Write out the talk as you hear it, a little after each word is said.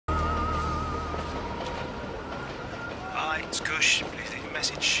Hi, it's Kush. Please leave a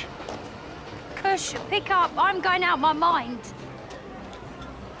message. Kush, pick up. I'm going out my mind.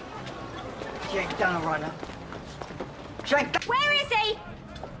 She ain't down right now. She ain't... Where is he?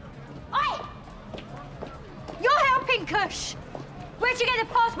 Oi! You're helping Kush. Where'd you get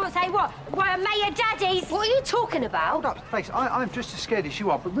the passport? Say what? Why, Mayor Daddy's? What are you talking about? Hold up, Stace. I'm just as scared as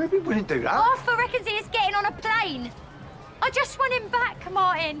you are, but Ruby wouldn't do that. Arthur reckons he is getting on a plane. I just want him back,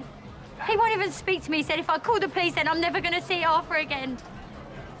 Martin. He won't even speak to me. He said if I call the police, then I'm never going to see Arthur again.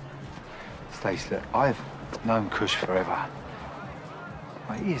 Stace, look, I've known Kush forever.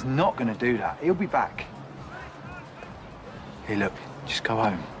 Like, he is not going to do that. He'll be back. Hey, look, just go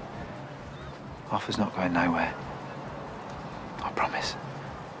home. Arthur's not going nowhere. I promise.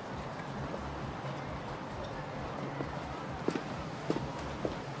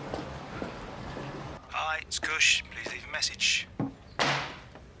 Hi, it's Kush. Please leave a message.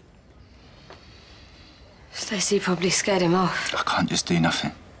 Stacey probably scared him off. I can't just do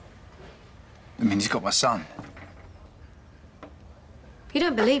nothing. I mean, he's got my son. You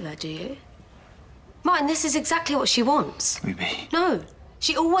don't believe her, do you? Martin, this is exactly what she wants. Ruby. No.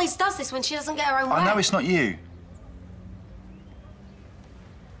 She always does this when she doesn't get her own way. I know it's not you.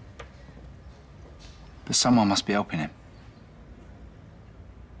 But someone must be helping him.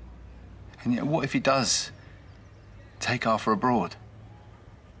 And yet, what if he does take Arthur abroad?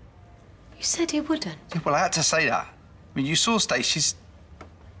 You said he wouldn't. Yeah, well, I had to say that. I mean, you saw Stacey. She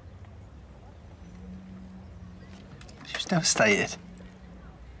was devastated.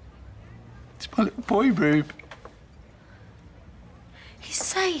 It's my little boy, Rube. He's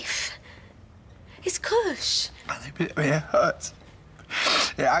safe. It's Kush. I know, but it hurts.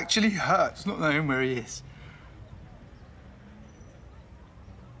 It actually hurts not knowing where he is.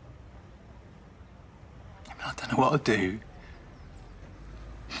 I mean, I don't know what I'll do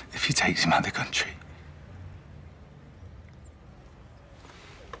if he takes him out of the country.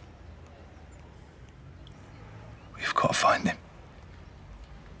 We've got to find him.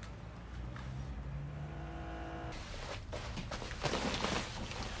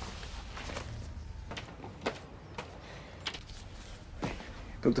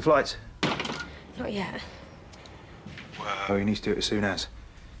 Book the flights? Not yet. Well, you need to do it as soon as.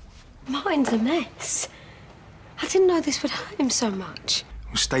 Martin's a mess. I didn't know this would hurt him so much.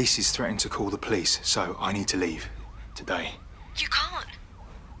 Well, Stacey's threatened to call the police, so I need to leave today. You can't.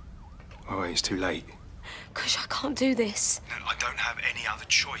 Oh, it's too late. Kush, I can't do this. No, I don't have any other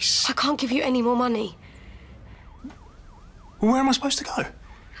choice. I can't give you any more money. Well, where am I supposed to go? I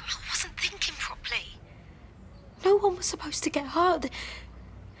wasn't thinking properly. No one was supposed to get hurt.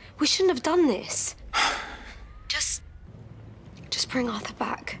 We shouldn't have done this. Just bring Arthur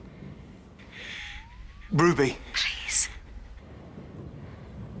back. Ruby. Please.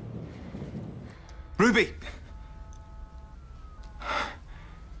 Ruby!